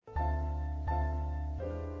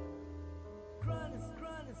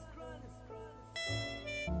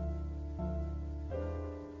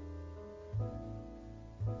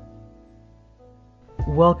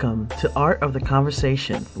Welcome to Art of the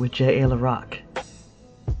Conversation with J.A. LaRock.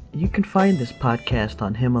 You can find this podcast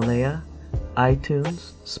on Himalaya,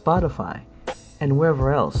 iTunes, Spotify, and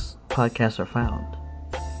wherever else podcasts are found.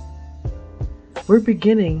 We're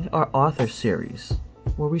beginning our author series,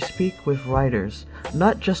 where we speak with writers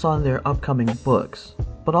not just on their upcoming books,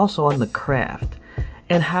 but also on the craft,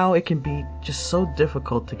 and how it can be just so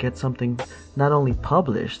difficult to get something not only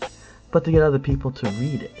published, but to get other people to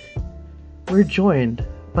read it. We're joined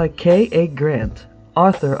by K.A. Grant,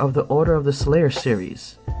 author of the Order of the Slayer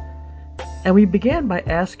series. And we began by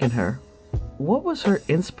asking her, what was her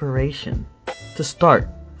inspiration to start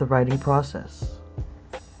the writing process?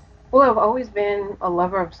 Well, I've always been a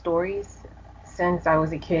lover of stories since I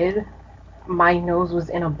was a kid. My nose was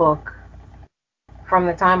in a book from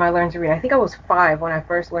the time I learned to read. I think I was 5 when I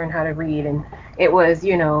first learned how to read, and it was,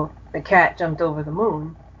 the cat jumped over the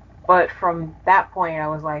moon. But from that point, I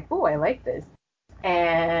was like, oh, I like this.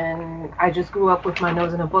 And I just grew up with my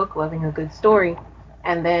nose in a book, loving a good story.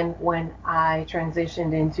 And then when I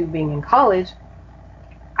transitioned into being in college,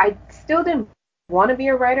 I still didn't want to be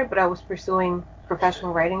a writer, but I was pursuing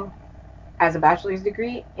professional writing as a bachelor's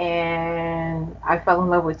degree. And I fell in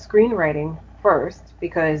love with screenwriting first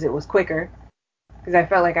because it was quicker, because I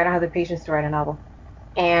felt like I don't have the patience to write a novel.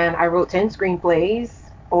 And I wrote 10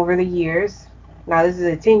 screenplays over the years. Now this is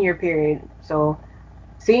a 10-year period, so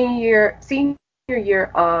senior year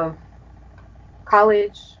of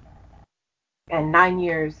college and 9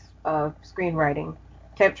 years of screenwriting.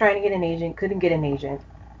 Kept trying to get an agent, couldn't get an agent.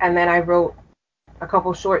 And then I wrote a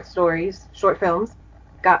couple short stories, short films,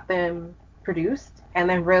 got them produced, and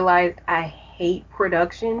then realized I hate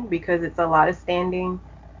production because it's a lot of standing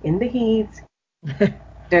in the heat.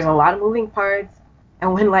 There's a lot of moving parts.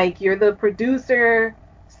 And when you're the producer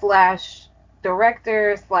slash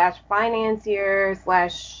director slash financier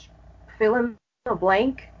slash fill in the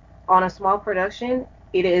blank on a small production,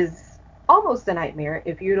 it is almost a nightmare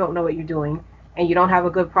if you don't know what you're doing and you don't have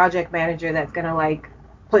a good project manager that's gonna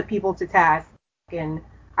put people to task. And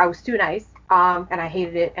I was too nice, and I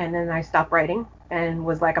hated it. And then I stopped writing and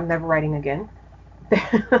was like, I'm never writing again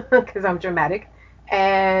because I'm dramatic.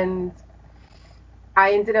 And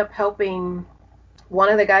I ended up helping one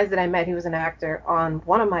of the guys that I met, he was an actor on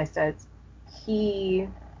one of my sets. He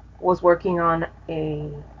was working on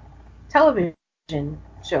a television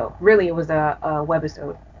show. Really, it was a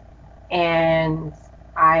webisode. And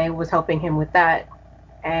I was helping him with that.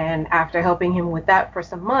 And after helping him with that for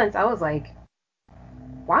some months, I was like,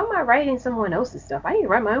 why am I writing someone else's stuff? I need to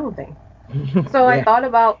write my own thing. So I thought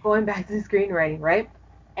about going back to screenwriting, right?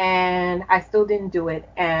 And I still didn't do it.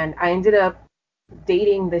 And I ended up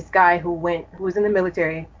dating this guy who was in the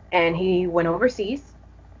military, and he went overseas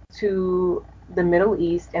to the Middle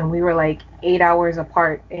East, and we were like 8 hours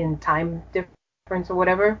apart in time difference or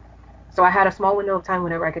whatever. So I had a small window of time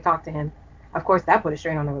whenever I could talk to him. Of course, that put a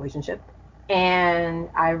strain on the relationship. And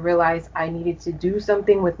I realized I needed to do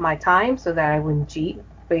something with my time so that I wouldn't cheat,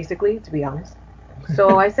 basically, to be honest.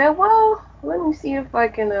 So I said, well, let me see if I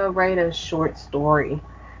can write a short story.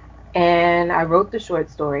 And I wrote the short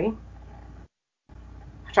story,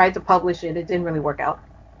 tried to publish it. It didn't really work out.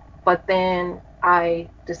 But then I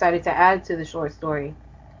decided to add to the short story.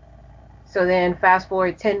 So then fast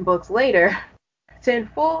forward 10 books later, 10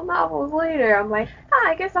 full novels later, I'm like,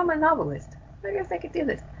 I guess I'm a novelist. I guess I could do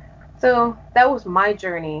this. So that was my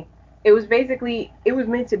journey. It was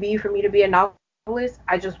meant to be for me to be a novelist.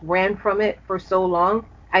 I just ran from it for so long.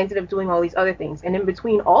 I ended up doing all these other things. And in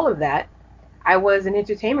between all of that, I was an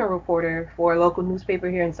entertainment reporter for a local newspaper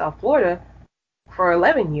here in South Florida for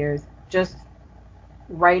 11 years, just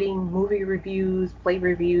writing movie reviews, play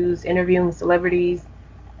reviews, interviewing celebrities.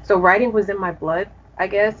 So writing was in my blood, I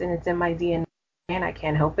guess, and it's in my DNA, and I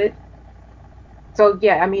can't help it. So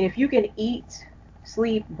yeah, I mean, if you can eat,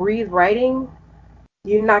 sleep, breathe writing,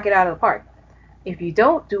 you knock it out of the park. If you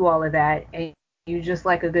don't do all of that and you just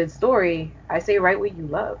like a good story, I say write what you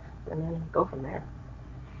love and then go from there.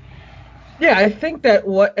 Yeah, I think that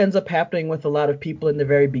what ends up happening with a lot of people in the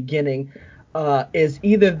very beginning is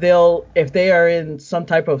either if they are in some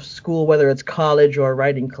type of school, whether it's college or a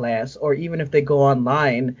writing class, or even if they go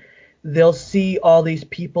online, they'll see all these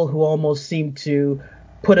people who almost seem to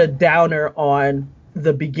put a downer on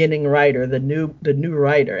the beginning writer, the new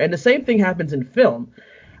writer. And the same thing happens in film.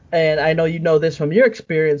 And I know you know this from your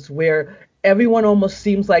experience, where everyone almost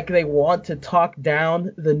seems like they want to talk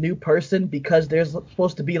down the new person because there's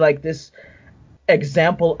supposed to be like this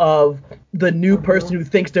example of the new person who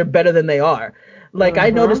thinks they're better than they are. Like I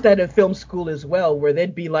noticed that in film school as well, where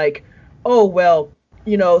they'd be like, "Oh well,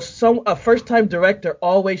 a first time director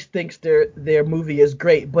always thinks their movie is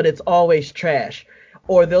great, but it's always trash."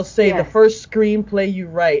 or they'll say the Yes. first screenplay you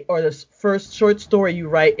write or the first short story you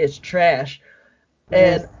write is trash.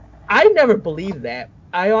 Yes. And I never believed that.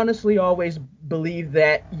 I honestly always believe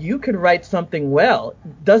that you can write something well.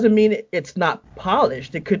 Doesn't mean it's not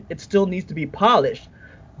polished. It still needs to be polished,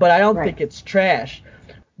 but I don't Right. think it's trash.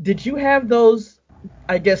 Did you have those,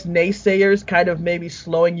 I guess, naysayers kind of maybe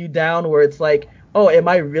slowing you down where it's like, oh, am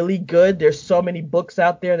I really good? There's so many books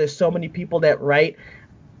out there. There's so many people that write.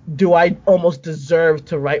 Do I almost deserve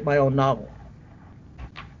to write my own novel?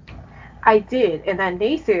 I did, and that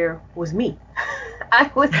naysayer was me.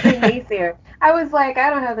 I was the naysayer. I was like, I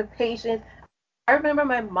don't have the patience. I remember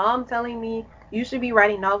my mom telling me you should be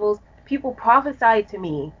writing novels. People prophesied to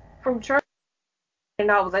me from church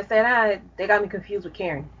novels. I said, they got me confused with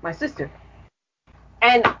Karen, my sister.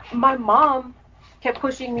 And my mom kept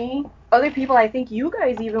pushing me. Other people, I think you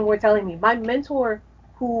guys even were telling me. My mentor,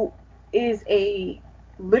 who is a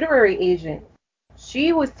literary agent,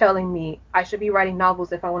 she was telling me I should be writing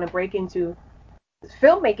novels if I want to break into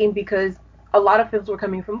filmmaking because a lot of films were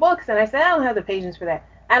coming from books. And I said, I don't have the patience for that.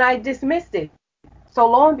 And I dismissed it. So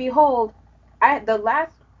lo and behold, the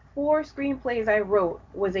last 4 screenplays I wrote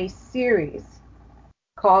was a series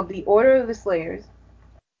called The Order of the Slayers,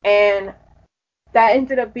 and that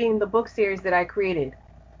ended up being the book series that I created.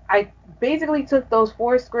 I basically took those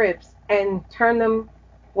 4 scripts and turned them,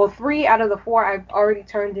 well, 3 out of the 4 I've already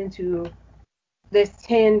turned into this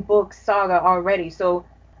 10 book saga already. So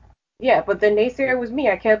yeah, but the naysayer was me.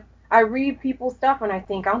 I read people's stuff and I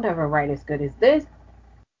think I'll never write as good as this,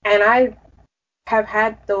 and I have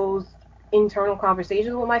had those internal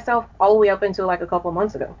conversations with myself all the way up until like a couple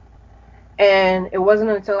months ago. And it wasn't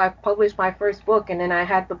until I published my first book and then I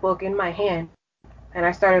had the book in my hand and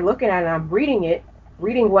I started looking at it and I'm reading it,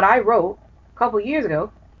 reading what I wrote a couple years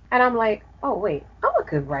ago, and I'm like, oh wait, I'm a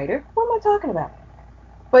good writer. What am I talking about?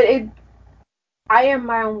 But I am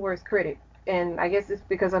my own worst critic, and I guess it's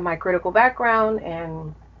because of my critical background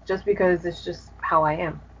and just because it's just how I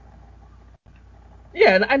am.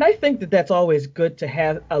 Yeah, and I think that that's always good to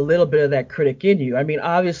have a little bit of that critic in you. I mean,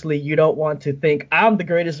 obviously, you don't want to think I'm the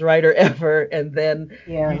greatest writer ever, and then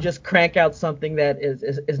you Yeah. just crank out something that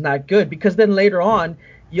is not good. Because then later on,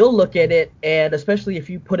 you'll look at it, and especially if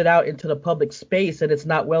you put it out into the public space and it's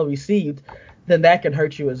not well received, then that can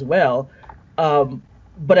hurt you as well.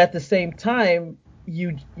 But at the same time,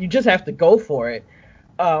 you just have to go for it.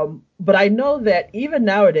 But I know that even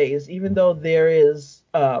nowadays, even though there is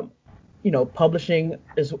publishing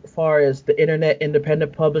as far as the internet,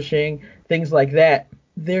 independent publishing, things like that,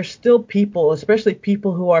 there's still people, especially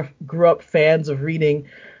people who are grew up fans of reading,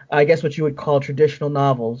 I guess what you would call traditional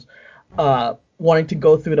novels, wanting to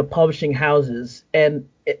go through the publishing houses, and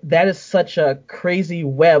that is such a crazy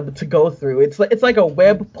web to go through. It's like a Yes.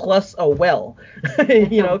 web plus a well,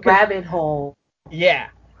 It's a because rabbit hole. yeah.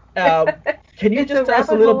 Um, can you It's a just tell us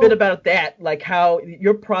a rabbit little bit hole. about that, like how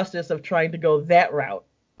your process of trying to go that route?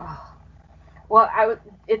 Oh, well,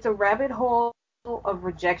 it's a rabbit hole of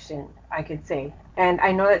rejection, I could say. And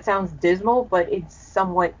I know that sounds dismal, but it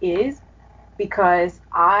somewhat is because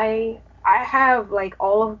I have like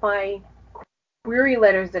all of my query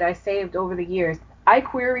letters that I saved over the years. I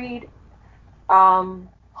queried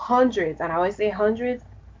hundreds, and I always say hundreds,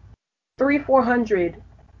 300, 400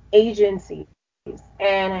 agencies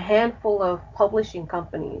and a handful of publishing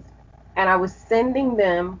companies. And I was sending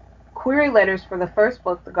them query letters for the first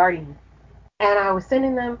book, The Guardian. And I was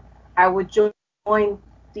sending them, I would join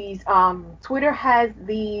these, Twitter has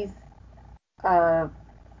these, uh,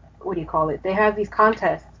 what do you call it? They have these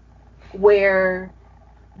contests where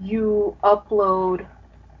you upload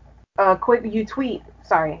you tweet,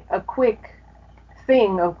 sorry, a quick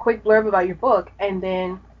thing, a quick blurb about your book, and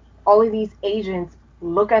then all of these agents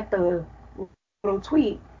look at the little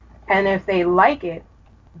tweet, and if they like it,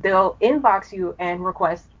 they'll inbox you and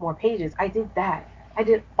request more pages. I did that. I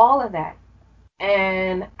did all of that.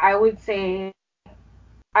 And I would say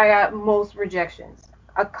I got most rejections.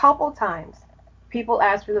 A couple times, people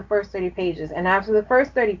asked for the first 30 pages, and after the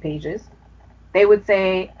first 30 pages, they would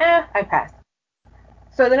say, I passed.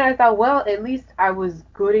 So then I thought, well, at least I was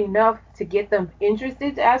good enough to get them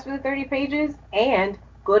interested to ask for the 30 pages and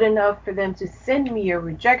good enough for them to send me a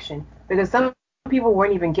rejection because some people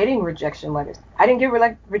weren't even getting rejection letters. I didn't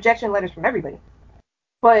get rejection letters from everybody.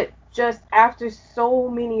 But just after so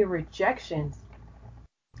many rejections,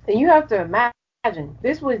 and you have to imagine,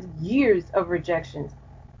 this was years of rejections.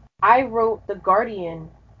 I wrote The Guardian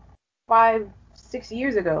 5, 6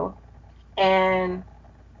 years ago, and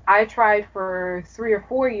I tried for 3 or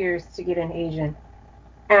 4 years to get an agent,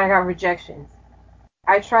 and I got rejections.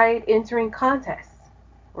 I tried entering contests,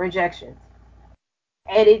 rejections.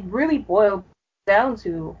 And it really boiled down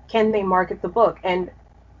to, can they market the book? And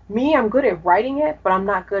me, I'm good at writing it, but I'm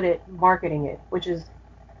not good at marketing it, which is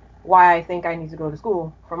why I think I need to go to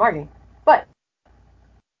school for marketing. But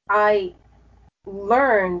I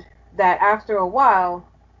learned that after a while,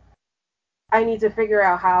 I need to figure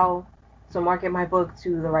out how to market my book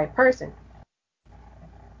to the right person.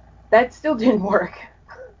 That still didn't work.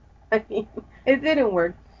 I mean, it didn't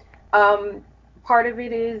work. Um, Part of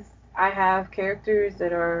it is I have characters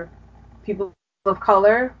that are people of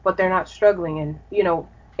color, but they're not struggling, and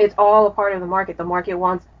it's all a part of the market. The market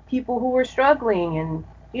wants people who are struggling, and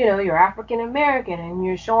you're African American, and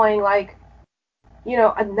you're showing like,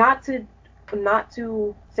 not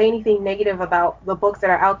to say anything negative about the books that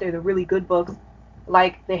are out there, the really good books,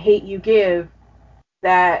 like The Hate U Give,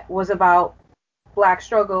 that was about black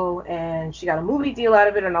struggle, and she got a movie deal out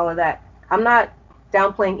of it and all of that. I'm not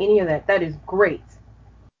downplaying any of that. That is great.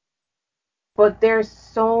 But there's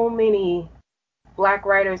so many black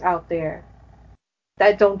writers out there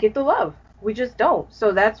that don't get the love. We just don't.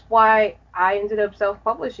 So that's why I ended up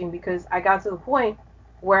self-publishing, because I got to the point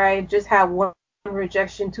where I just had one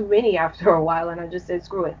rejection too many after a while, and I just said,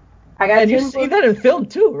 screw it. I got And you 10 see books. that in film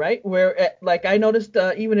too, right? Where, like, I noticed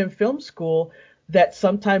even in film school that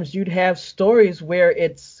sometimes you'd have stories where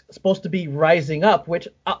it's supposed to be rising up, which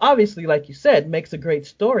obviously, like you said, makes a great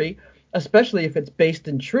story, especially if it's based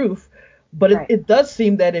in truth. But it, Right, it does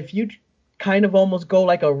seem that if you kind of almost go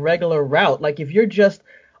like a regular route, like if you're just,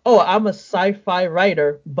 oh, I'm a sci-fi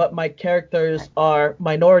writer, but my characters right, are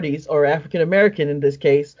minorities or African American in this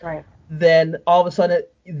case, right. then all of a sudden,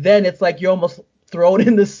 then it's like you're almost thrown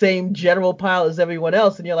in the same general pile as everyone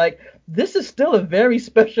else, and you're like, this is still a very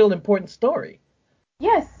special, important story.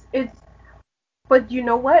 Yes, but you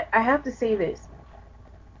know what? I have to say this.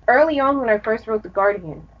 Early on, when I first wrote The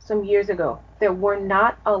Guardian some years ago, there were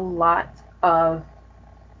not a lot of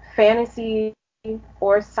fantasy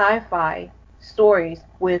or sci-fi stories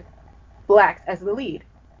with blacks as the lead,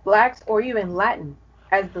 blacks or even Latin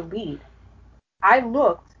as the lead. I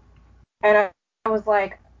looked, and I was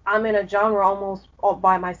like, I'm in a genre almost all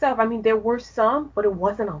by myself. I mean, there were some, but it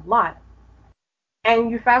wasn't a lot.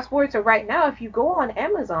 And you fast forward to right now, if you go on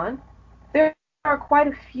Amazon, there are quite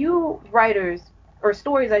a few writers, or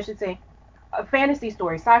stories, I should say, fantasy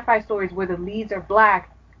stories, sci-fi stories where the leads are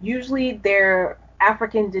black. Usually they're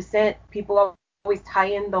African descent. People always tie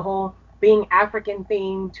in the whole being African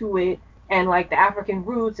thing to it, and like the African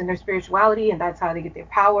roots and their spirituality, and that's how they get their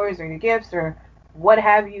powers or their gifts or what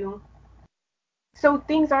have you. So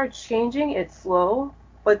things are changing. It's slow,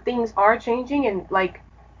 but things are changing. And like,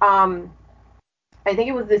 um, I think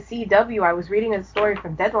it was the CW. I was reading a story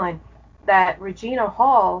from Deadline that Regina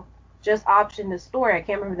Hall just optioned a story. I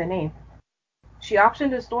can't remember the name. She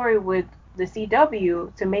optioned a story with the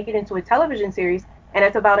CW to make it into a television series, and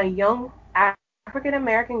it's about a young African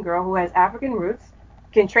American girl who has African roots,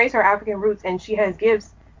 can trace her African roots, and she has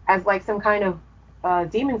gifts as like some kind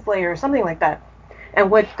of demon slayer or something like that. And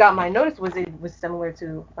what got my notice was it was similar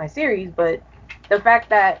to my series, but the fact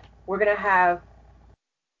that we're gonna have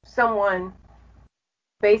someone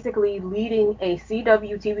basically leading a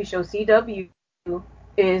CW TV show. CW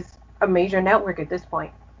is a major network at this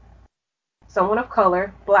point. Someone of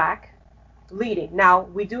color, black, leading. Now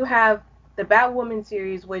we do have the Batwoman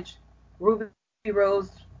series, which Ruby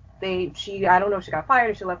Rose, she I don't know if she got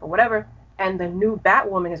fired or she left or whatever, and the new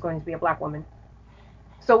Batwoman is going to be a black woman.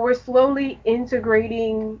 So we're slowly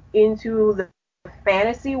integrating into the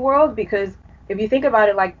fantasy world, because if you think about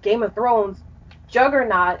it, like Game of Thrones,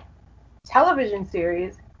 Juggernaut television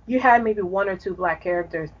series, you had maybe one or two black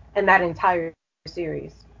characters in that entire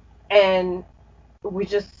series, and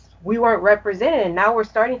we weren't represented. And now we're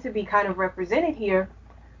starting to be kind of represented here.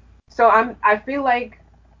 So I feel like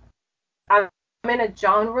I'm in a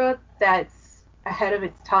genre that's ahead of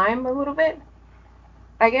its time a little bit,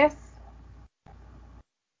 I guess.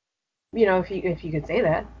 If you could say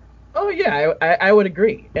that. Oh yeah, I would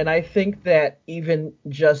agree, and I think that even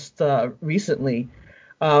just recently,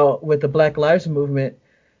 with the Black Lives Movement,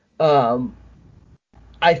 um,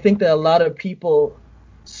 I think that a lot of people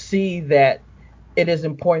see that it is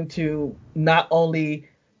important to not only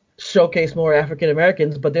showcase more African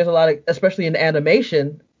Americans, but there's a lot of, especially in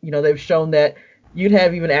animation, they've shown that you'd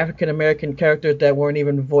have even African American characters that weren't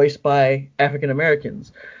even voiced by African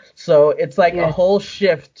Americans. So it's like a Yes. whole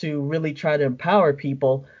shift to really try to empower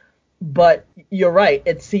people. But you're right.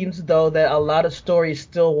 It seems though that a lot of stories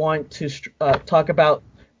still want to talk about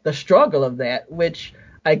the struggle of that, which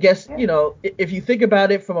I guess, Yeah. if you think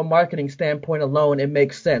about it from a marketing standpoint alone, it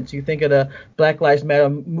makes sense. You think of the Black Lives Matter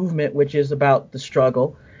movement, which is about the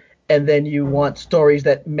struggle, and then you Mm-hmm. want stories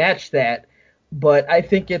that match that. but I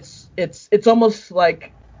think it's almost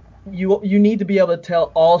like you need to be able to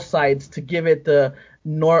tell all sides to give it the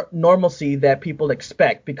normalcy that people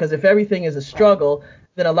expect. Because if everything is a Right. struggle,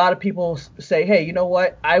 then a lot of people say, hey, you know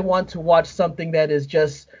what? I want to watch something that is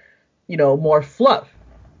just, more fluff.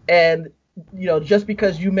 And, just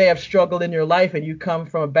because you may have struggled in your life and you come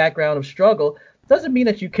from a background of struggle, doesn't mean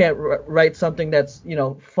that you can't write something that's,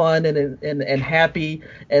 fun and happy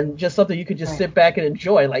and just something you could just Right. sit back and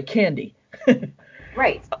enjoy, like candy.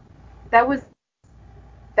 Right. That was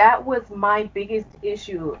that was my biggest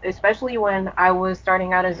issue, especially when I was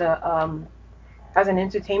starting out as an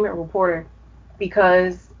entertainment reporter,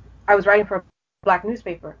 because I was writing for a black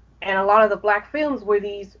newspaper, and a lot of the black films were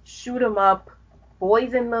these shoot 'em up,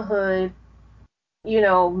 boys in the hood,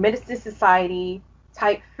 Minister Society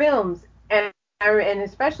type films, and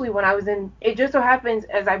especially when I was in, it just so happens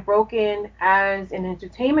as I broke in as an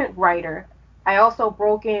entertainment writer, I also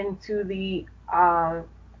broke into the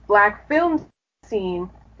black film scene.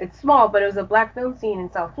 It's small, but it was a black film scene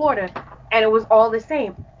in South Florida, and it was all the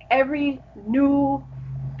same. Every new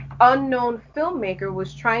unknown filmmaker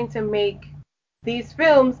was trying to make these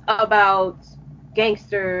films about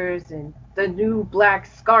gangsters and the new black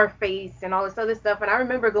Scarface and all this other stuff. And I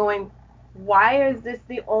remember going, why is this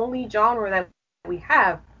the only genre that we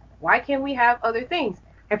have? Why can't we have other things?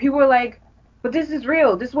 And people were like, but this is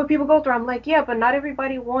real. This is what people go through. I'm like, yeah, but not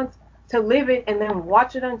everybody wants to live it and then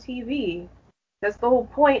watch it on TV. That's the whole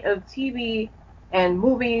point of TV and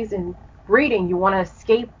movies and reading. You want to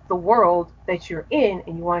escape the world that you're in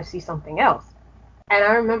and you want to see something else. And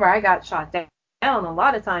I remember I got shot down a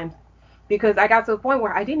lot of times because I got to a point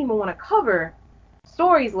where I didn't even want to cover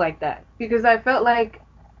stories like that because I felt like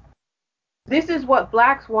this is what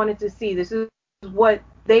blacks wanted to see. This is what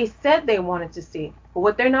they said they wanted to see. But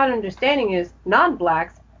what they're not understanding is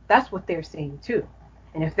non-blacks, that's what they're seeing too.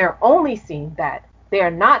 And if they're only seeing that, they are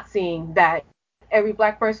not seeing that every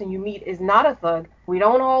black person you meet is not a thug. We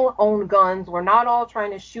don't all own guns. We're not all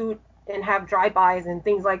trying to shoot and have drive-bys and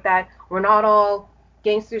things like that. We're not all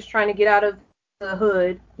gangsters trying to get out of the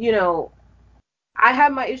hood. I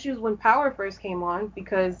had my issues when Power first came on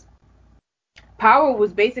because Power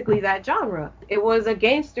was basically that genre. It was a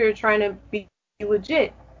gangster trying to be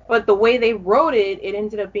legit, but the way they wrote it, it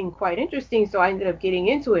ended up being quite interesting, so I ended up getting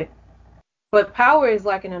into it. But Power is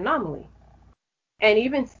like an anomaly. And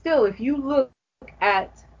even still, if you look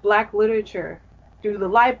at black literature through the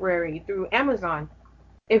library, through Amazon,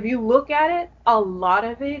 if you look at it, a lot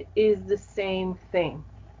of it is the same thing.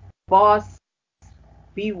 Boss,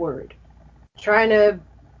 B word. Trying to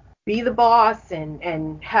be the boss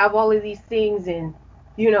and have all of these things and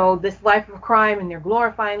this life of crime, and they're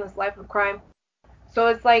glorifying this life of crime. So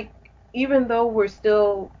it's like, even though we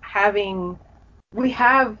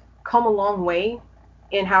have come a long way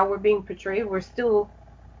in how we're being portrayed, we're still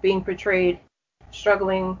being portrayed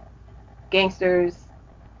struggling gangsters,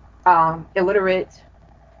 illiterate,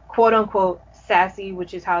 quote unquote sassy,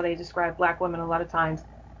 which is how they describe black women a lot of times.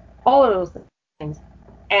 All of those things.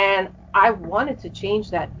 And I wanted to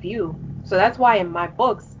change that view. So that's why in my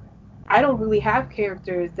books, I don't really have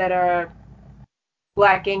characters that are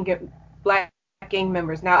black gang black gang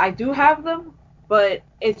members. Now I do have them, but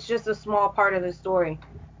it's just a small part of the story.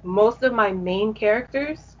 Most of my main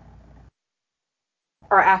characters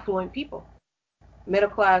are affluent people, middle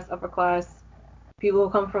class, upper class, people who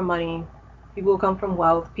come from money, people who come from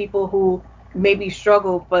wealth, people who maybe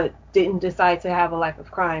struggled but didn't decide to have a life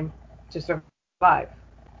of crime to survive,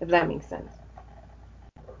 if that makes sense.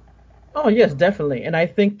 Oh, yes, definitely. And I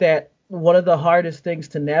think that one of the hardest things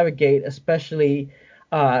to navigate, especially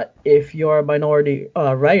if you're a minority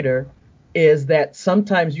writer, is that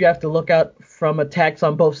sometimes you have to look out from attacks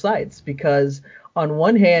on both sides. Because, on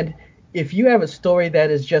one hand, if you have a story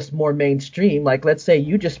that is just more mainstream, like let's say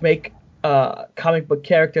you just make a comic book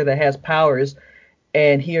character that has powers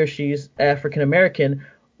and he or she's African American,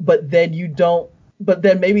 but then you don't, but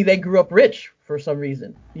then maybe they grew up rich for some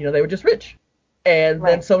reason. They were just rich. And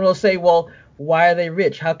then Right. someone will say, well, why are they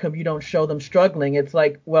rich? How come you don't show them struggling? It's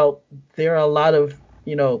like, well, there are a lot of,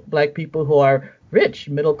 black people who are rich,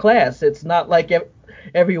 middle class. It's not like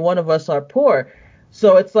every one of us are poor.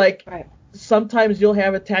 So it's like Right. sometimes you'll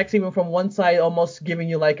have attacks even from one side, almost giving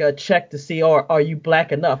you like a check to see, or are you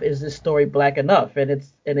black enough? Is this story black enough? I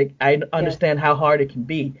Yes. understand how hard it can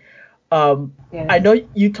be. Um, I Yes. know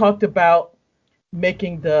you talked about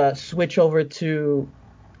making the switch over to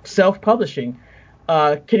self-publishing.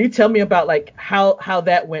 Can you tell me about like how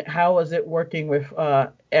that went? How was it working with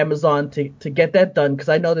Amazon to get that done? Because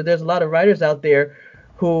I know that there's a lot of writers out there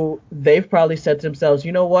who they've probably said to themselves,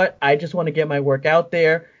 you know what? I just want to get my work out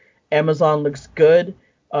there. Amazon looks good.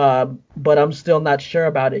 but I'm still not sure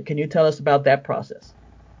about it. Can you tell us about that process?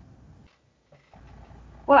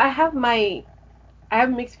 Well, I have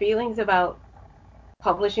mixed feelings about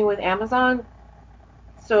publishing with Amazon.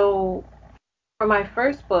 So for my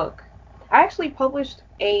first book, I actually published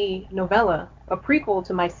a novella, a prequel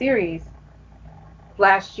to my series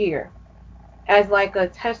last year as like a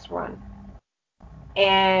test run.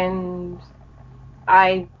 And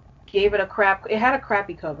I gave it had a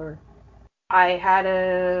crappy cover. I had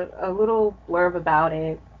a little blurb about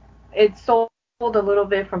it. It sold a little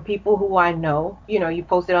bit from people who I know. You know, you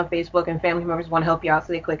post it on Facebook and family members want to help you out,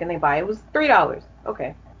 so they click and they buy it. It was $3.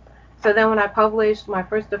 Okay. So then when I published my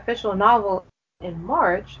first official novel in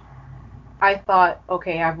March, I thought,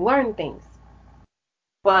 okay, I've learned things.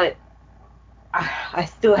 But I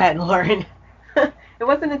still hadn't learned. It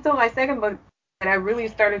wasn't until my second book that I really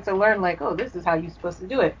started to learn, like, oh, this is how you're supposed to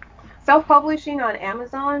do it. Self-publishing on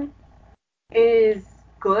Amazon is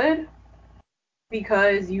good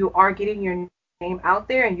because you are getting your name out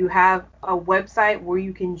there and you have a website where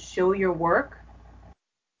you can show your work.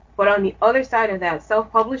 But on the other side of that,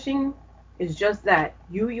 self-publishing is just that.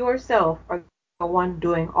 You yourself are the one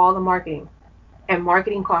doing all the marketing. And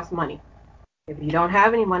marketing costs money. If you don't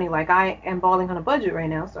have any money, like I am balling on a budget right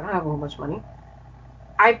now, so I don't have a whole much money.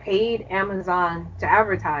 I paid Amazon to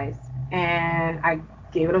advertise and I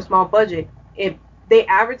gave it a small budget. If they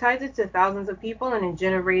advertised it to thousands of people and it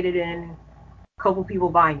generated in a couple people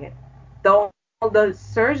buying it. The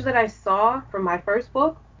surge that I saw from my first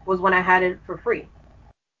book was when I had it for free.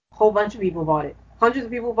 A whole bunch of people bought it. Hundreds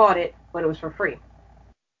of people bought it, but it was for free.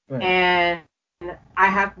 Right. And I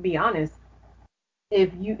have to be honest,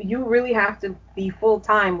 if you really have to be full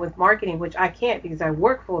time with marketing, which I can't because I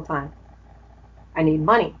work full time. I need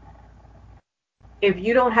money. If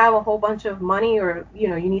you don't have a whole bunch of money, or you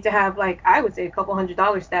need to have, like, I would say a couple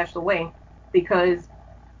 $100s stashed away, because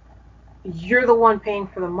you're the one paying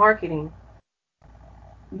for the marketing.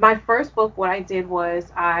 My first book, what I did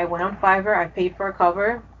was I went on Fiverr, I paid for a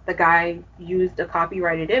cover. The guy used a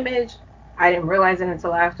copyrighted image. I didn't realize it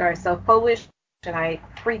until after I self-published, and I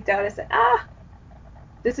freaked out. I said,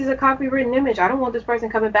 this is a copywritten image. I don't want this person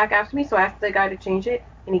coming back after me. So I asked the guy to change it,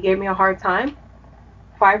 and he gave me a hard time.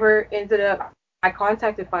 I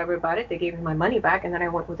contacted Fiverr about it. They gave me my money back, and then I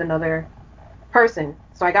went with another person.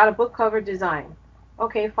 So I got a book cover design.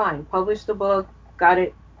 Okay, fine. Published the book, got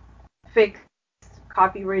it fixed,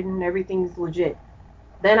 copywritten, everything's legit.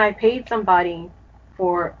 Then I paid somebody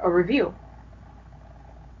for a review.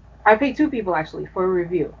 I paid two people actually for a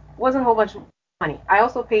review. Wasn't a whole bunch of money. I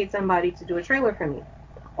also paid somebody to do a trailer for me.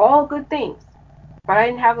 All good things. But I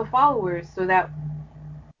didn't have the followers so that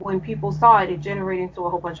when people saw it, it generated into a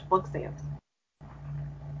whole bunch of book sales.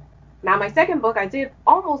 Now, my second book, I did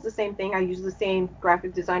almost the same thing. I used the same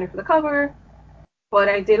graphic designer for the cover, but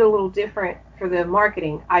I did a little different for the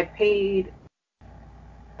marketing. I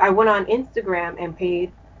went on Instagram and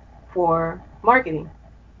paid for marketing.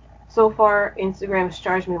 So far, Instagram has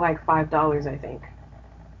charged me like $5, I think.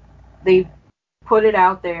 They put it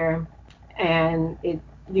out there, and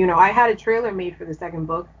I had a trailer made for the second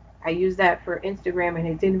book. I used that for Instagram, and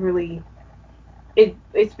it didn't really,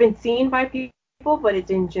 it's been seen by people, but it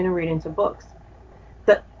didn't generate into books.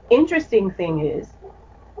 The interesting thing is,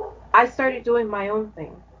 I started doing my own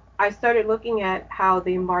thing. I started looking at how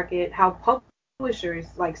they market, how publishers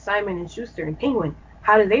like Simon and Schuster and Penguin,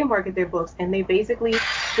 how do they market their books? And they basically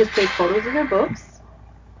just take photos of their books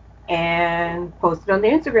and post it on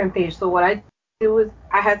their Instagram page. So what I did was,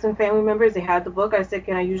 I had some family members, they had the book. I said,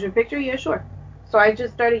 can I use your picture? Yeah, sure. So I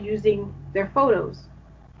just started using their photos.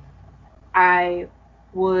 I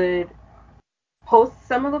would post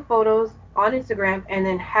some of the photos on Instagram and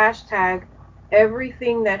then hashtag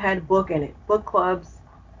everything that had book in it. Book clubs,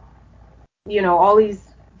 all these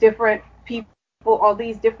different people, all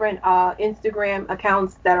these different Instagram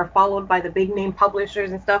accounts that are followed by the big name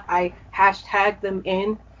publishers and stuff. I hashtagged them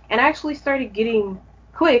in, and I actually started getting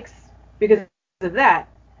clicks because of that.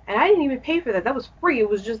 And I didn't even pay for that. That was free. It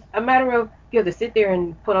was just a matter of you have to sit there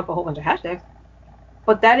and put up a whole bunch of hashtags.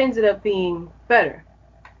 But that ended up being better.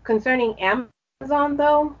 Concerning Amazon,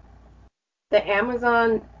 though, the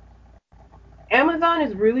Amazon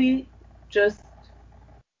is really just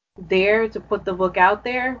there to put the book out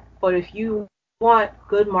there. But if you want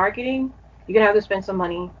good marketing, you're gonna have to spend some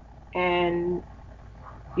money, and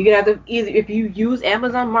you're gonna have to either, if you use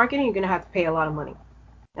Amazon marketing, you're gonna have to pay a lot of money.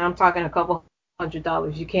 And I'm talking a couple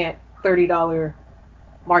 $100s. You can't $30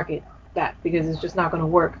 market that, because it's just not gonna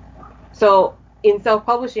work. So in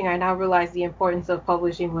self-publishing, I now realize the importance of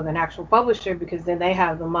publishing with an actual publisher, because then they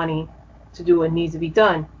have the money to do what needs to be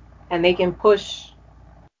done, and they can push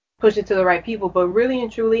push it to the right people. But really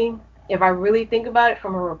and truly, if I really think about it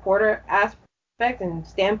from a reporter aspect and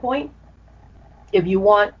standpoint, if you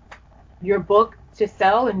want your book to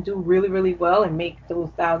sell and do really, really well and make those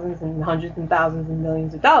thousands and hundreds and thousands and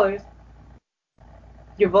millions of dollars,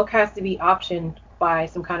 your book has to be optioned by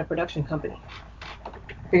some kind of production company.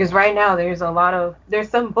 Because right now there's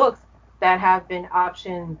some books that have been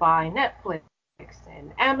optioned by Netflix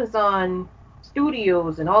and Amazon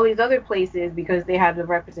Studios and all these other places because they had the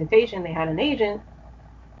representation, they had an agent,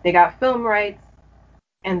 they got film rights,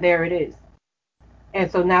 and there it is.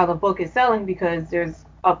 And so now the book is selling because there's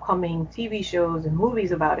upcoming TV shows and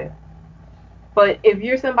movies about it. But if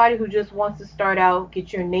you're somebody who just wants to start out,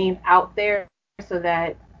 get your name out there so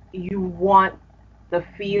that you want the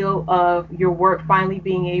feel of your work finally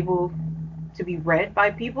being able to be read by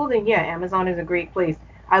people, then yeah, Amazon is a great place.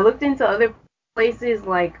 I looked into other places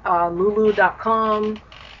like Lulu.com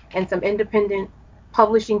and some independent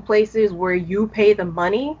publishing places where you pay the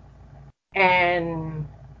money, and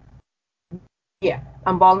yeah,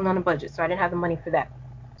 I'm balling on a budget, so I didn't have the money for that.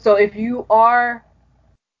 So if you are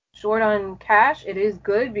short on cash, it is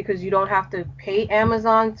good because you don't have to pay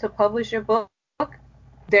Amazon to publish your book.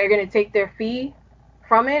 They're going to take their fee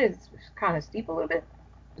from it. It's kind of steep a little bit.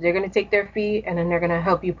 They're going to take their fee and then they're going to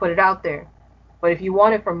help you put it out there. But if you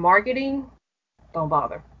want it for marketing, don't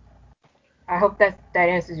bother. I hope that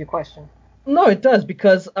answers your question. No, it does,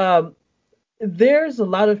 because there's a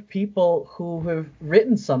lot of people who have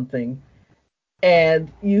written something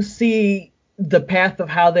and you see the path of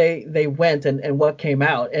how they went and what came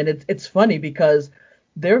out. And it's funny because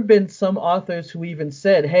there have been some authors who even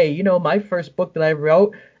said, hey, my first book that I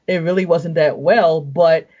wrote, it really wasn't that well,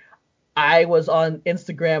 but I was on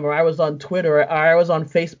Instagram or I was on Twitter or I was on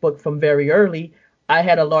Facebook from very early. I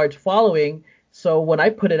had a large following. So when I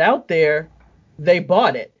put it out there, they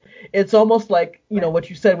bought it. It's almost like, what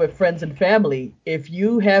you said with friends and family. If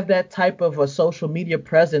you have that type of a social media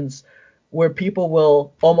presence where people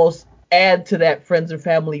will almost add to that friends and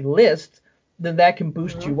family list, then that can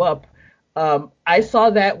boost you up. I saw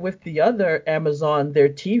that with the other Amazon, their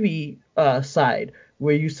TV side,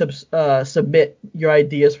 where you submit your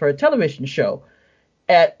ideas for a television show.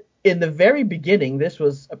 In the very beginning, this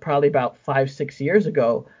was probably about 5-6 years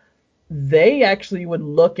ago, they actually would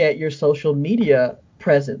look at your social media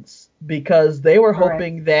presence because they were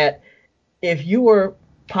hoping that if you were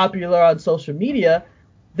popular on social media,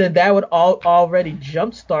 then that would already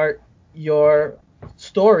jumpstart your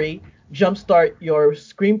story, jumpstart your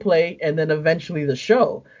screenplay, and then eventually the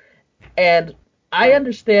show. And I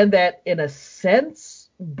understand that in a sense,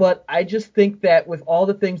 but I just think that with all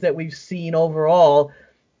the things that we've seen overall,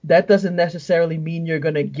 that doesn't necessarily mean you're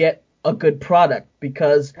going to get a good product,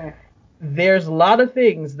 because there's a lot of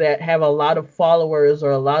things that have a lot of followers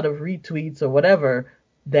or a lot of retweets or whatever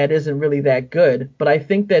that isn't really that good. But I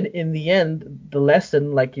think that in the end, the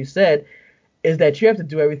lesson, like you said, is that you have to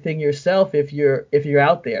do everything yourself if you're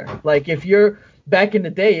out there. Like if you're back in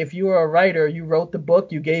the day, if you were a writer, you wrote the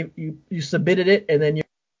book, you submitted it, and then your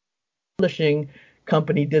publishing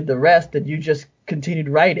company did the rest, and you just continued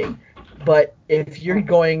writing. But if you're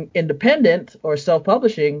going independent or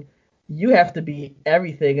self-publishing, you have to be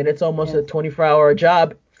everything, and it's almost a 24-hour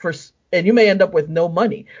job and you may end up with no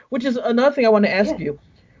money, which is another thing I want to ask you.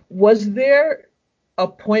 Was there a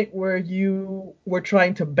point where you were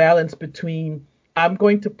trying to balance between, I'm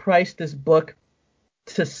going to price this book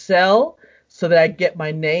to sell so that I get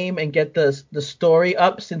my name and get the story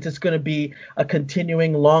up, since it's going to be a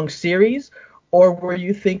continuing long series? Or were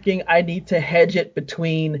you thinking, I need to hedge it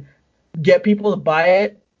between get people to buy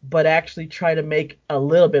it, but actually try to make a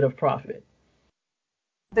little bit of profit?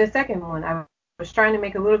 The second one. I was trying to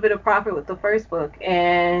make a little bit of profit with the first book,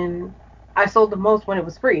 and I sold the most when it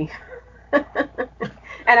was free.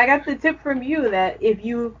 And I got the tip from you that if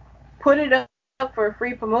you put it up for a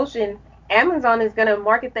free promotion, Amazon is going to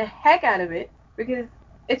market the heck out of it because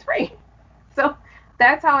it's free. So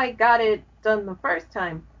that's how I got it done the first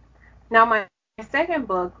time. Now, my second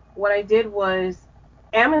book, what I did was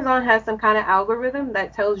Amazon has some kind of algorithm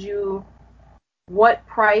that tells you what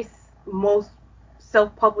price most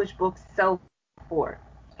self-published books sell for.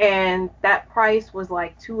 And that price was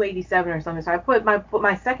like $287 or something. So I put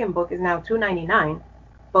my second book is now $299,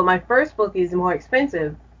 but my first book is more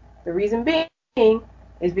expensive. The reason being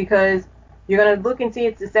is because you're gonna look and see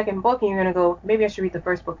it's the second book, and you're gonna go, maybe I should read the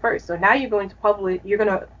first book first. So now you're going to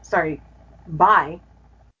buy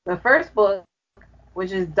the first book,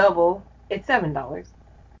 which is double. It's $7.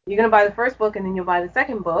 You're gonna buy the first book, and then you'll buy the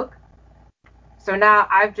second book. So now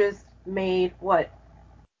I've just made what,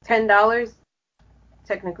 $10?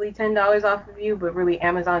 Technically $10 off of you, but really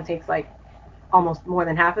Amazon takes like almost more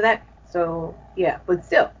than half of that. So yeah, but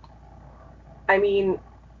still, I mean,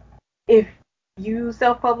 if you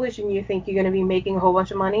self-publish and you think you're going to be making a whole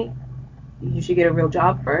bunch of money, you should get a real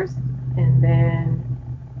job first, and then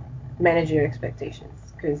manage your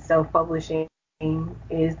expectations. Because self-publishing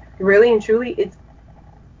is really and truly, it's,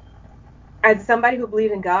 as somebody who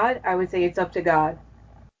believes in God, I would say it's up to God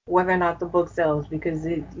whether or not the book sells, because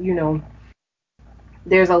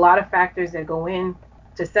there's a lot of factors that go in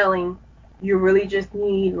to selling. You really just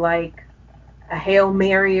need like a Hail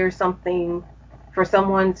Mary or something for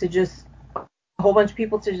someone to just, a whole bunch of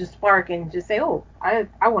people to just spark and just say, oh, I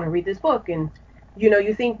want to read this book. And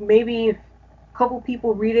you think maybe if a couple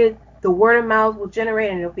people read it, the word of mouth will generate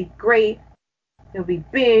and it'll be great, it'll be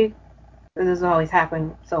big. This doesn't always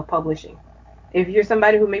happen self-publishing. If you're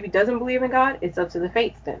somebody who maybe doesn't believe in God, it's up to the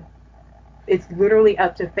fates then. It's literally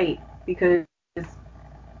up to fate, because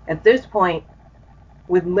at this point,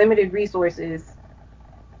 with limited resources,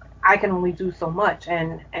 I can only do so much,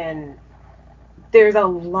 and there's a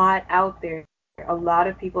lot out there. A lot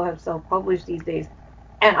of people have self-published these days,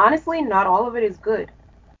 and honestly, not all of it is good.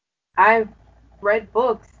 I've read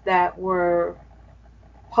books that were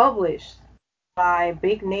published by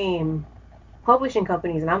big name publishing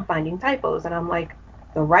companies, and I'm finding typos, and I'm like,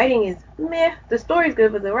 the writing is meh, the story's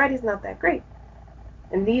good, but the writing's not that great.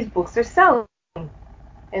 And these books are selling,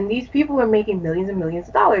 and these people are making millions and millions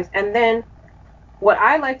of dollars. And then what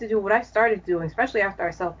I like to do, what I started doing, especially after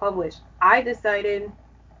I self-published, I decided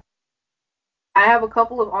I have a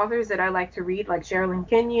couple of authors that I like to read, like Sherilyn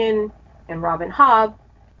Kenyon and Robin Hobb,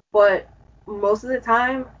 but most of the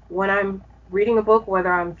time when I'm reading a book,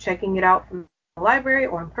 whether I'm checking it out from the library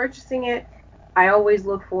or I'm purchasing it, I always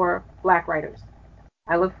look for Black writers.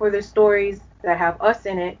 I look for the stories that have us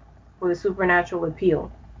in it with a supernatural appeal,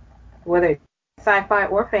 whether it's sci-fi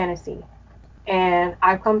or fantasy. And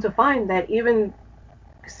I've come to find that even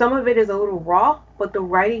some of it is a little raw, but the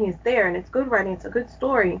writing is there, and it's good writing, it's a good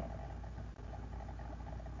story.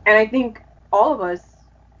 And I think all of us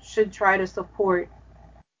should try to support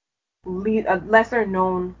lesser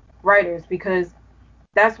known writers, because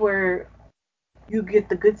that's where you get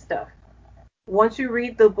the good stuff. Once you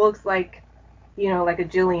read the books like, like a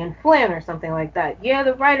Gillian Flynn or something like that, yeah,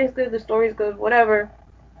 the writing's good, the story's good, whatever,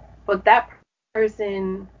 but that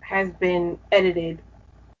person has been edited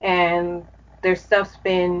and their stuff's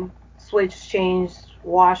been switched, changed,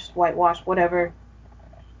 washed, whitewashed, whatever.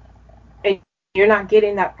 And you're not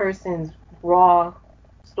getting that person's raw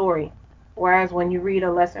story. Whereas when you read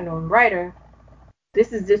a lesser known writer,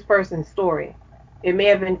 this is this person's story. It may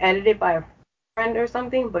have been edited by a friend or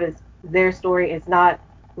something, but it's their story. It's not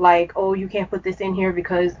like, oh, you can't put this in here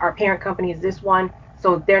because our parent company is this one,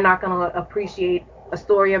 so they're not going to appreciate a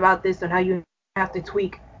story about this, and how you have to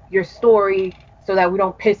tweak your story so that we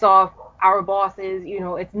don't piss off our bosses.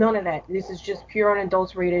 It's none of that. This is just pure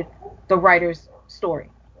unadulterated, the writer's story.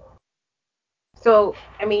 So,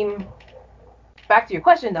 I mean, back to your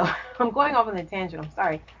question though. I'm going off on a tangent. I'm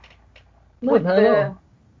sorry. No, With not at the all.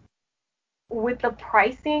 with the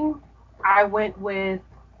pricing, I went with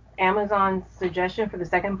Amazon's suggestion for the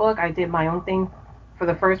second book. I did my own thing for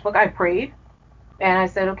the first book. I prayed and I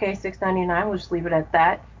said, okay, $6.99. We'll just leave it at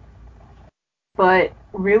that. But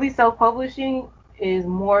really, self-publishing is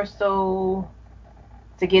more so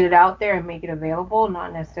to get it out there and make it available,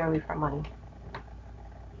 not necessarily for money.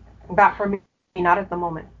 Not for me, not at the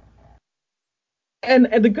moment. And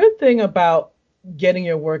the good thing about getting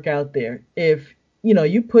your work out there, if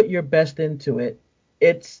you put your best into it,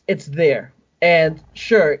 it's there. And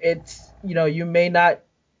sure, it's you may not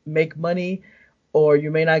make money or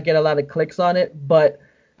you may not get a lot of clicks on it, but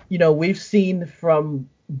we've seen from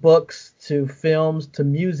books to films to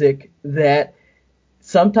music that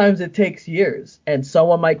sometimes it takes years, and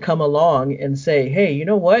someone might come along and say, hey, you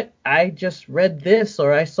know what? I just read this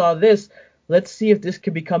or I saw this. Let's see if this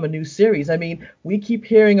could become a new series. I mean, we keep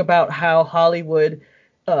hearing about how Hollywood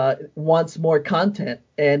wants more content.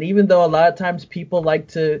 And even though a lot of times people like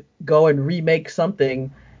to go and remake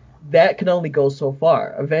something, that can only go so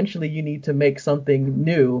far. Eventually, you need to make something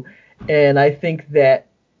new. And I think that,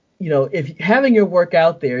 if having your work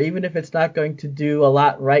out there, even if it's not going to do a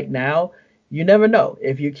lot right now, you never know.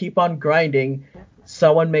 If you keep on grinding,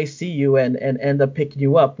 someone may see you and end up picking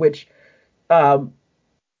you up, which um,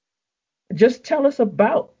 just tell us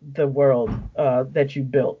about the world that you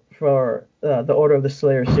built for the Order of the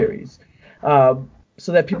Slayer series, so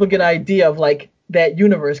that people get an idea of like that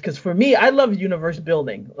universe. Because for me, I love universe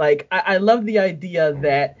building. Like I love the idea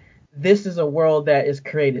that this is a world that is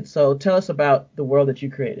created. So tell us about the world that you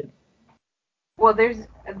created. Well,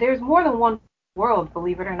 there's more than one world,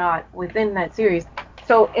 believe it or not, within that series.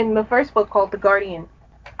 So in the first book called The Guardian,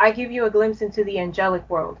 I give you a glimpse into the angelic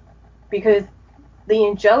world because the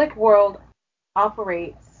angelic world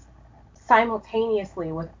operates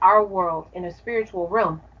simultaneously with our world in a spiritual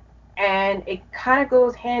realm. And it kind of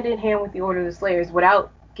goes hand in hand with the Order of the Slayers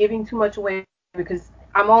without giving too much away because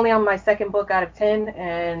I'm only on my second book out of 10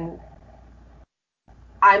 and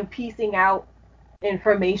I'm piecing out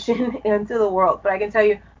information into the world. But I can tell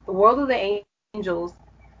you the world of the angels,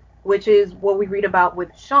 which is what we read about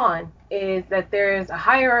with Sean, is that there's a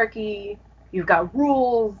hierarchy, you've got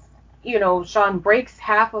rules, Sean breaks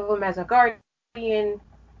half of them as a guardian,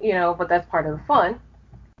 but that's part of the fun.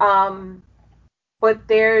 But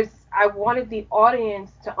I wanted the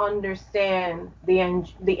audience to understand the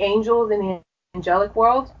angels in the angelic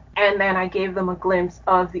world, and then I gave them a glimpse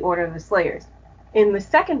of the Order of the Slayers. In the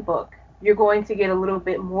second book, you're going to get a little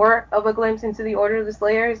bit more of a glimpse into the Order of the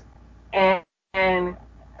Slayers and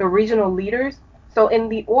the regional leaders. So in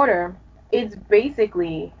the Order, it's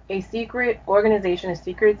basically a secret organization, a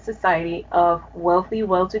secret society of wealthy,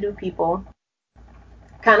 well-to-do people,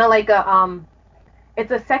 kind of like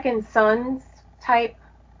it's a Second Sons type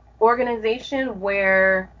organization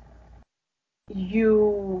where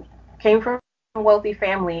you came from a wealthy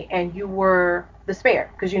family and you were the spare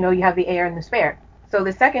because you have the heir and the spare. So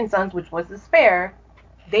the Second Sons, which was the spare,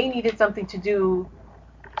 they needed something to do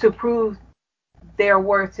to prove their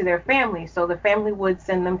worth to their family. So the family would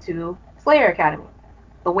send them to Slayer Academy.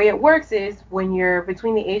 The way it works is when you're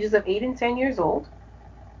between the ages of 8 and 10 years old,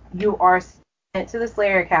 you are sent to the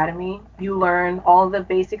Slayer Academy. You learn all the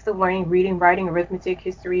basics of learning, reading, writing, arithmetic,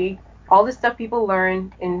 history, all the stuff people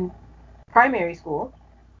learn in primary school.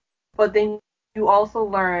 But then you also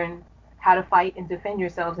learn how to fight and defend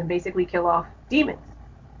yourselves and basically kill off demons.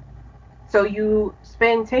 So you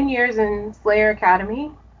spend 10 years in Slayer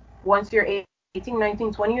Academy. Once you're 18,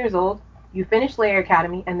 19, 20 years old, you finish Slayer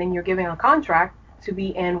Academy, and then you're given a contract to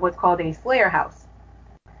be in what's called a Slayer House.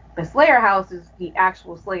 The Slayer House is the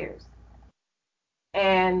actual Slayers.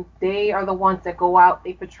 And they are the ones that go out,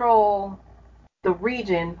 they patrol the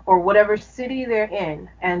region or whatever city they're in,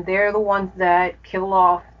 and they're the ones that kill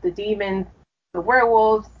off the demons, the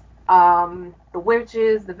werewolves, the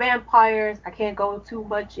witches, the vampires. I can't go too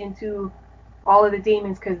much into all of the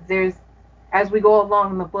demons because as we go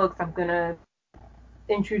along in the books, I'm gonna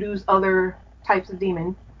introduce other types of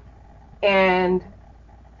demons. And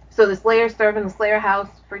so the Slayers serve in the Slayer House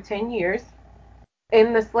for 10 years.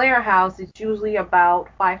 In the Slayer House, it's usually about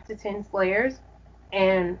 5 to 10 Slayers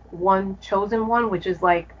and one chosen one, which is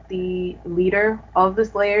like the leader of the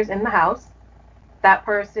Slayers in the house. That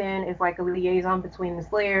person is like a liaison between the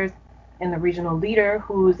Slayers and the regional leader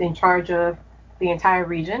who's in charge of the entire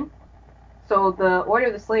region. So the Order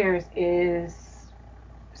of the Slayers is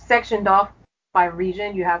sectioned off by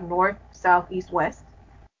region. You have north, south, east, west.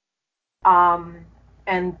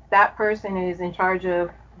 And that person is in charge of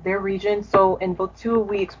their region. So in book 2,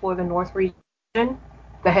 we explore the North region.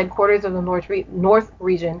 The headquarters of the North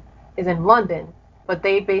region is in London, but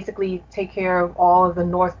they basically take care of all of the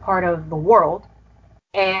north part of the world.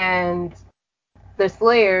 And the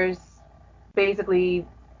Slayers, basically,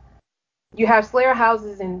 you have Slayer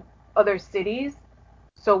houses in other cities.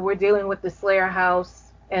 So we're dealing with the Slayer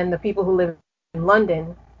house and the people who live in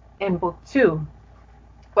London in book 2.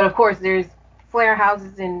 But of course, there's Slayer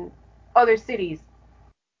houses in other cities.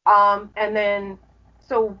 And then,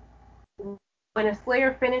 so when a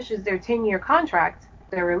Slayer finishes their 10-year contract,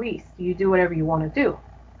 they're released. You do whatever you want to do.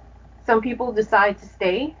 Some people decide to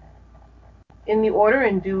stay in the Order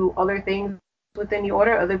and do other things within the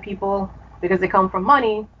Order. Other people, because they come from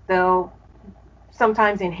money, they'll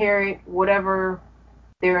sometimes inherit whatever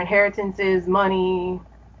their inheritance is, money,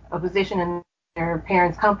 a position in their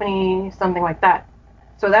parents' company, something like that.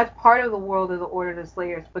 So that's part of the world of the Order of the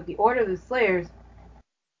Slayers. But the Order of the Slayers,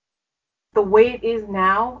 the way it is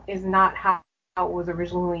now, is not how it was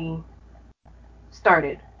originally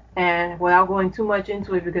started. And without going too much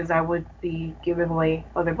into it, because I would be giving away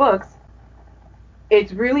other books,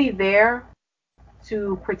 it's really there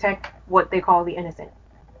to protect what they call the innocent.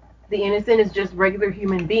 The innocent is just regular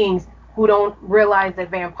human beings who don't realize that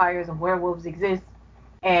vampires and werewolves exist,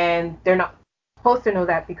 and they're not supposed to know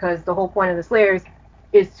that because the whole point of the Slayers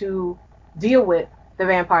is to deal with the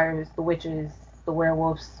vampires, the witches, the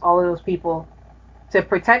werewolves, all of those people, to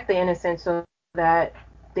protect the innocent so that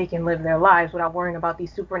they can live their lives without worrying about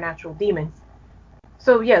these supernatural demons.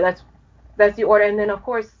 So yeah, that's the Order. And then of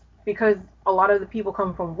course, because a lot of the people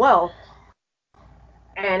come from wealth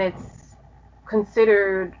and it's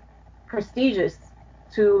considered prestigious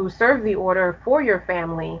to serve the Order for your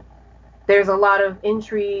family, there's a lot of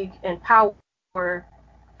intrigue and power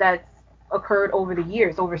that's occurred over the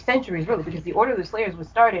years, over centuries really, because the Order of the Slayers was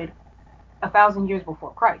started 1,000 years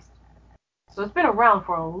before Christ. So it's been around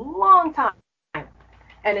for a long time.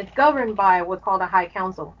 And it's governed by what's called a High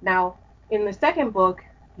Council. Now, in the second book,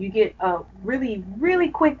 you get a really, really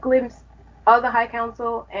quick glimpse of the High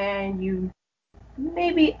Council, and you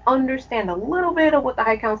maybe understand a little bit of what the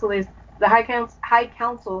High Council is. The High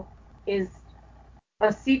Council is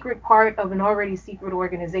a secret part of an already secret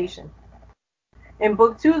organization. In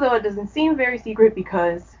book 2, though, it doesn't seem very secret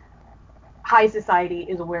because high society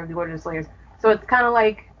is aware of the Order of the Slayers. So it's kind of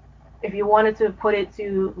like, if you wanted to put it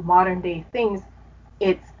to modern day things,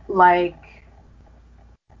 it's like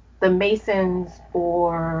the Masons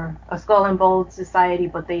or a Skull and Bones society,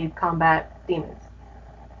 but they combat demons,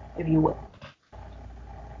 if you will.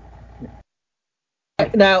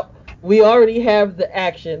 Now, we already have the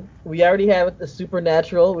action. We already have the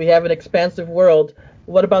supernatural. We have an expansive world.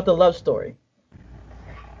 What about the love story?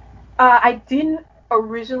 I didn't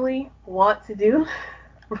originally want to do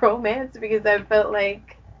romance because I felt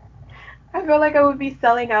like I would be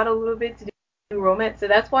selling out a little bit to do romance. So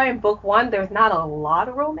that's why in book 1 there's not a lot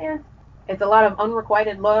of romance. It's a lot of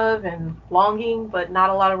unrequited love and longing, but not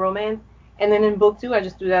a lot of romance. And then in book 2 I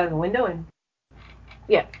just threw that out the window, and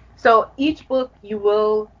yeah. So each book you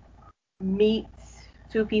will meet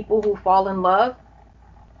two people who fall in love.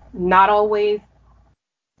 Not always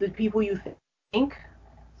the people you think.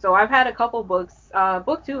 So I've had a couple books,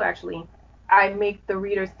 book 2 actually, I make the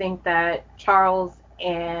readers think that Charles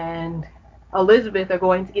and Elizabeth are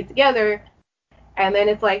going to get together, and then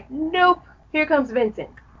it's like, nope, here comes Vincent.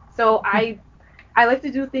 So I like to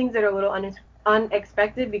do things that are a little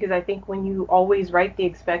unexpected, because I think when you always write the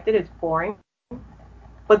expected, it's boring.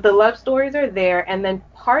 But the love stories are there, and then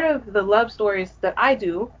part of the love stories that I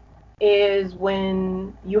do is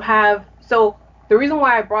when you have, so the reason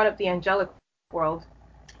why I brought up the angelic world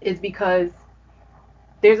is because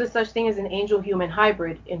there's a such thing as an angel-human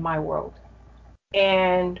hybrid in my world.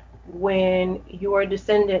 And when you are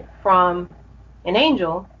descended from an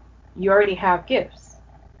angel, you already have gifts.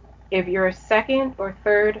 If you're a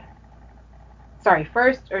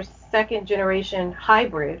first or second generation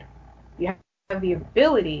hybrid, you have the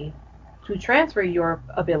ability to transfer your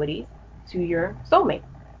abilities to your soulmate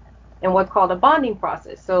in what's called a bonding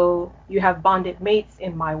process. So you have bonded mates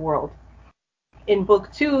in my world. In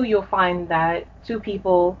book 2, you'll find that two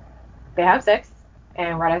people, they have sex,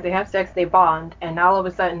 and right as they have sex, they bond, and all of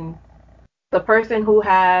a sudden, the person who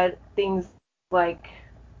had things like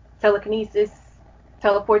telekinesis,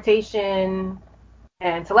 teleportation,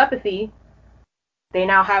 and telepathy, they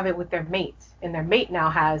now have it with their mate, and their mate now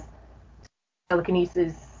has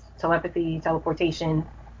telekinesis, telepathy, teleportation,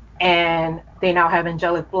 and they now have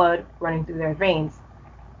angelic blood running through their veins.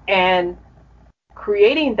 And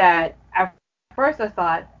creating that, at first I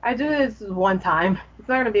thought, I do this one time, it's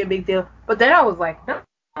not going to be a big deal. But then I was like,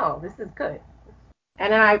 no, this is good.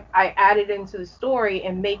 And then I add it into the story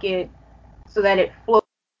and make it so that it flows.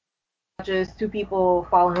 Not just two people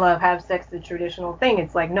fall in love, have sex, the traditional thing.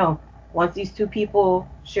 It's like, no, once these two people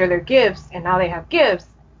share their gifts and now they have gifts,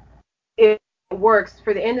 it works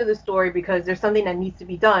for the end of the story, because there's something that needs to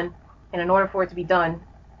be done, and in order for it to be done,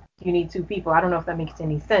 you need two people. I don't know if that makes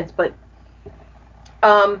any sense, but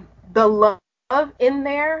the love in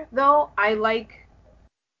there, though, I like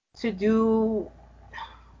to do,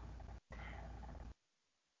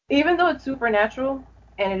 even though it's supernatural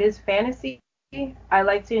and it is fantasy, I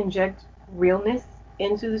like to inject realness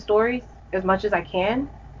into the stories as much as I can,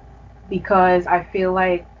 because I feel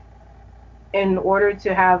like in order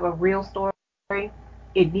to have a real story,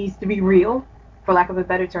 it needs to be real, for lack of a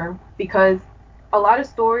better term, because a lot of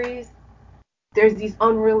stories, there's these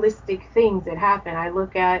unrealistic things that happen. I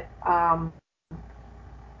look at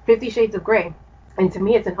 50 Shades of Grey, and to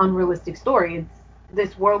me it's an unrealistic story. It's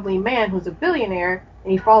this worldly man who's a billionaire,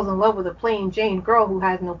 and he falls in love with a plain Jane girl who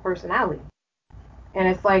has no personality. And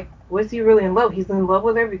it's like, was he really in love? He's in love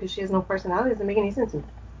with her because she has no personality? It doesn't make any sense to me.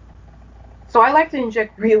 So I like to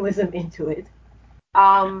inject realism into it.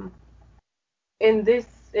 Um, in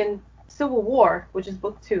Civil War, which is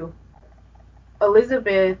book 2,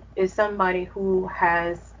 Elizabeth is somebody who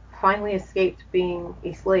has finally escaped being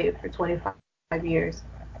a slave for 25 years.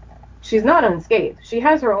 She's not unscathed. She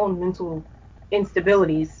has her own mental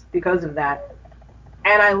instabilities because of that.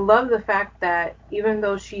 And I love the fact that even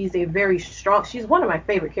though she's a very strong, she's one of my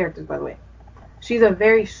favorite characters, by the way. She's a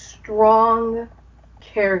very strong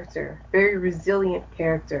character, very resilient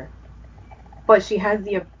character. But she has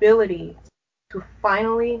the ability to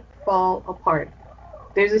finally fall apart.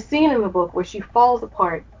 There's a scene in the book where she falls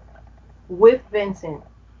apart with Vincent,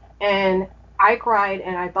 and I cried,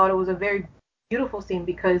 and I thought it was a very beautiful scene,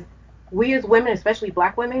 because we as women, especially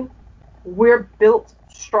black women, we're built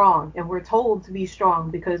strong and we're told to be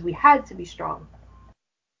strong because we had to be strong.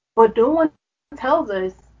 But no one tells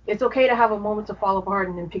us it's okay to have a moment to fall apart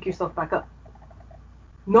and then pick yourself back up.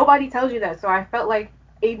 Nobody tells you that. So I felt like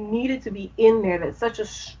it needed to be in there that such a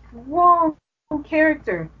strong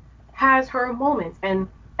character has her moments. And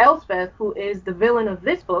Elspeth, who is the villain of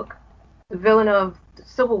this book, the villain of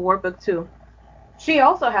Civil War Book 2, she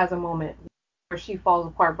also has a moment where she falls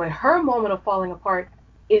apart. But her moment of falling apart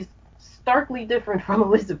is starkly different from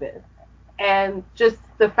Elizabeth. And just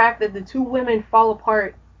the fact that the two women fall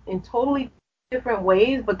apart in totally different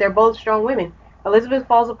ways, but they're both strong women. Elizabeth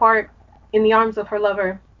falls apart in the arms of her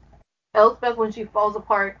lover. Elspeth, when she falls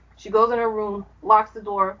apart, she goes in her room, locks the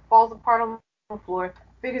door, falls apart on the floor,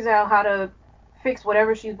 figures out how to fix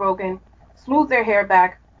whatever she's broken, smooths her hair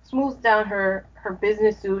back, smooths down her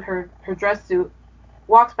business suit, her dress suit,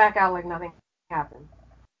 walks back out like nothing happened.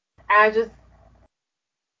 And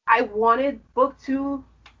I wanted book 2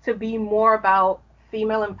 to be more about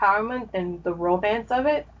female empowerment than the romance of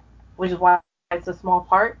it, which is why it's a small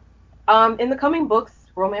part. In the coming books,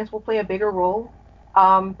 romance will play a bigger role.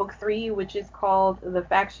 Book 3, which is called The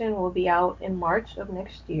Faction, will be out in March of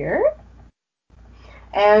next year.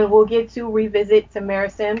 And we'll get to revisit Tamara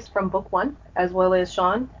Sims from book 1, as well as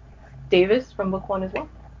Sean Davis from book 1 as well.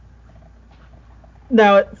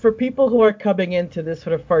 Now, for people who are coming into this for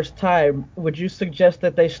the first time, would you suggest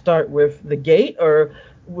that they start with The Gate, or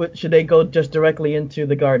should they go just directly into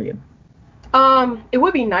The Guardian? It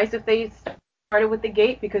would be nice if they started with The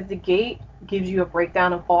Gate, because The Gate gives you a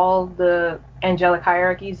breakdown of all the angelic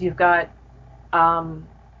hierarchies. You've got part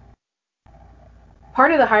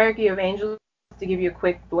of the hierarchy of angels. To give you a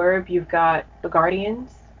quick blurb, you've got the Guardians,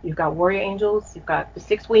 you've got Warrior Angels, you've got the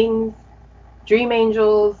Six Wings, Dream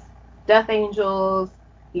Angels, Death Angels,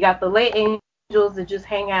 you got the Lay Angels that just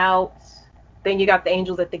hang out, then you got the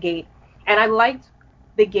Angels at the Gate. And I liked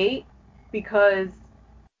the Gate because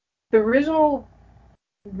the original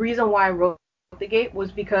reason why I wrote the Gate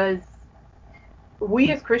was because we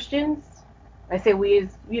as Christians, I say we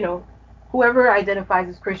as, whoever identifies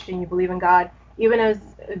as Christian, you believe in God, even as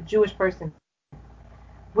a Jewish person,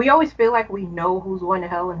 we always feel like we know who's going to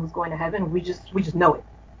hell and who's going to heaven. We just know it.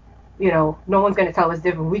 No one's going to tell us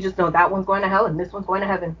different. We just know that one's going to hell and this one's going to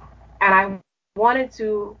heaven. And I wanted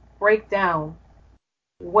to break down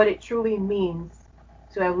what it truly means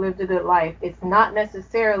to have lived a good life. It's not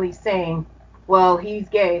necessarily saying, well, he's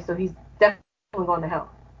gay, so he's definitely going to hell.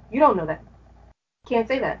 You don't know that. Can't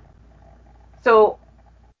say that. So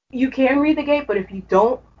you can read The Gate, but if you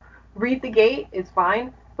don't read The Gate, it's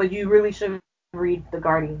fine. But you really should read The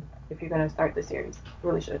Guardian if you're going to start the series. You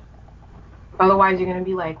really should. Otherwise, you're going to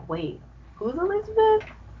be like, wait, who's Elizabeth?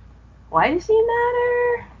 Why does she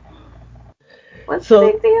matter? What's the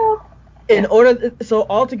big deal? So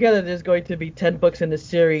altogether, there's going to be 10 books in the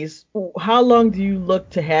series. How long do you look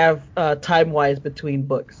to have time-wise between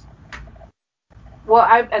books? Well,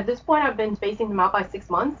 at this point, I've been spacing them out by 6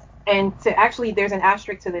 months. And there's an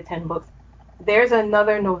asterisk to the 10 books. There's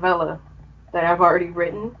another novella that I've already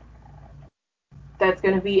written that's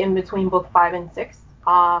going to be in between book 5 and 6,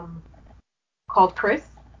 called Chris.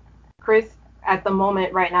 Chris, at the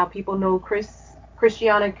moment, right now, people know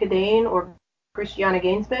Christiana Cadane or Christiana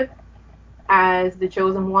Gainsmith as the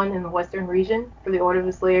chosen one in the Western region for the Order of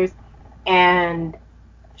the Slayers. And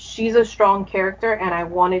she's a strong character, and I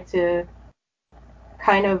wanted to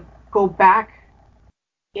kind of go back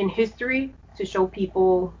in history to show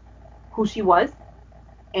people who she was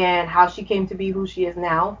and how she came to be who she is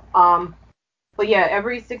now. But yeah,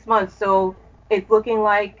 every 6 months. So it's looking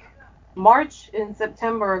like March and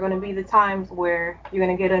September are going to be the times where you're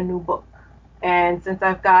going to get a new book. And since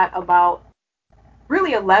I've got about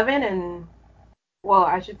really 11 and, well,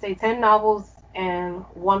 I should say 10 novels and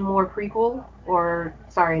one more prequel,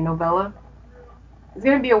 novella, it's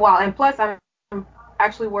going to be a while. And plus, I'm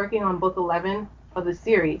actually working on book 11 of the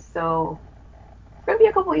series. So it's going to be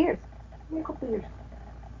a couple of years.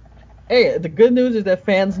 Hey, the good news is that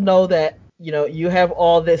fans know that, you have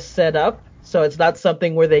all this set up, so it's not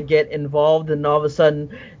something where they get involved and all of a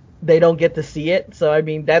sudden they don't get to see it. So, I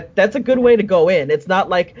mean, that's a good way to go in. It's not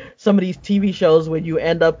like some of these TV shows where you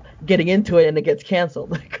end up getting into it and it gets canceled,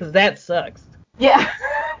 because that sucks. Yeah,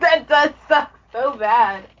 that does suck so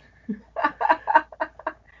bad. But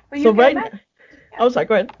you So can right imagine. now, oh, sorry,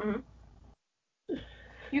 go ahead. Mm-hmm.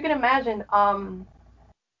 You can imagine,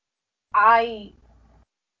 I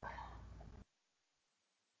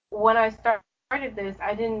when I started this,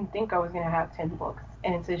 I didn't think I was going to have 10 books.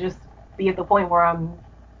 And to just be at the point where I'm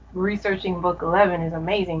researching book 11 is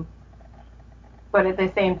amazing. But at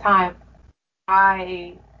the same time,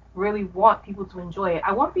 I really want people to enjoy it.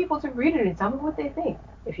 I want people to read it and tell me what they think.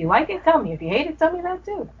 If you like it, tell me. If you hate it, tell me that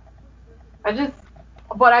too. I just,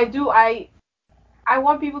 but I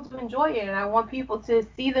want people to enjoy it, and I want people to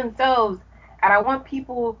see themselves, and I want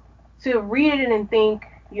people to read it and think,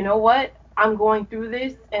 you know what, I'm going through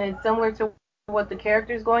this, and it's similar to what the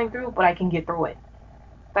character's going through, but I can get through it.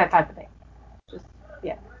 That type of thing. Just,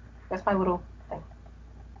 yeah, that's my little thing.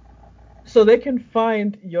 So they can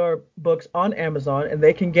find your books on Amazon, and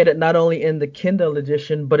they can get it not only in the Kindle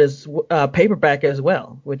edition, but as paperback as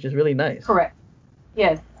well, which is really nice. Correct.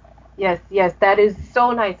 Yes, yes. That is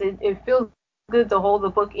so nice. It feels good to hold the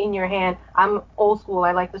book in your hand. I'm old school.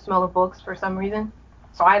 I like the smell of books for some reason.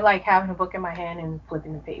 So I like having a book in my hand and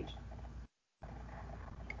flipping the page.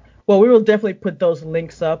 Well, we will definitely put those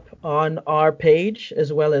links up on our page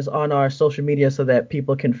as well as on our social media so that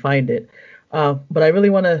people can find it. But I really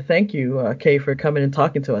want to thank you, Kay, for coming and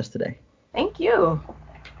talking to us today. Thank you.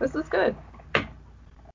 This is good.